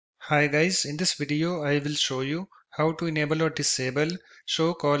Hi guys, in this video I will show you how to enable or disable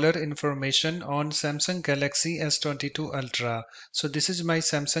show caller information on Samsung Galaxy S22 Ultra. So this is my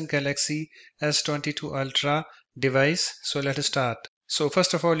Samsung Galaxy S22 Ultra device. So let's start. So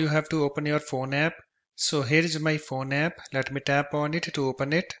first of all you have to open your phone app. So here is my phone app. Let me tap on it to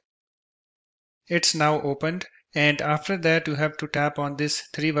open it. It's now opened, and after that you have to tap on these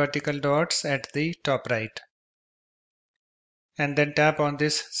three vertical dots at the top right. And then tap on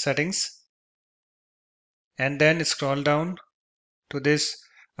this settings. And then scroll down to this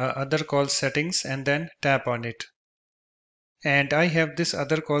other call settings and then tap on it. And I have this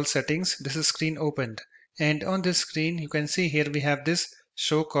other call settings, this is screen opened, and on this screen you can see here we have this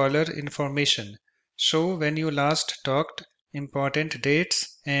show caller information, show when you last talked, important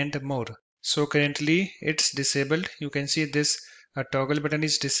dates and more. So currently it's disabled. You can see this toggle button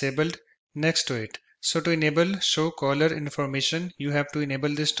is disabled next to it. So to enable show caller information you have to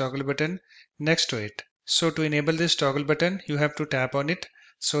enable this toggle button next to it. So to enable this toggle button, you have to tap on it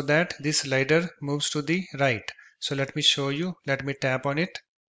so that this slider moves to the right. So let me show you. Let me tap on it.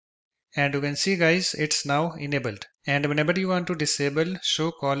 And you can see guys, it's now enabled. And whenever you want to disable show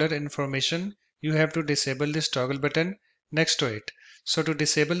caller information, you have to disable this toggle button next to it. So to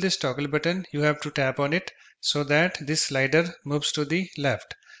disable this toggle button, you have to tap on it so that this slider moves to the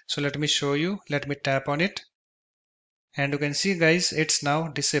left. So let me show you. Let me tap on it. And you can see guys, it's now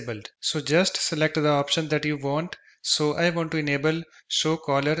disabled. So just select the option that you want. So I want to enable show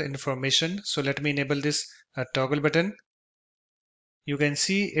caller information. So let me enable this toggle button. You can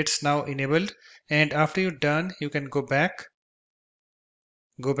see it's now enabled, and after you're done you can go back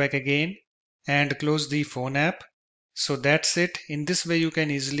again and close the phone app. So that's it. In this way you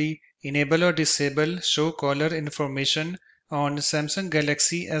can easily enable or disable show caller information on Samsung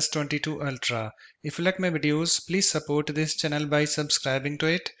Galaxy S22 Ultra. If you like my videos, please support this channel by subscribing to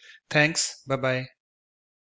it. Thanks. Bye bye.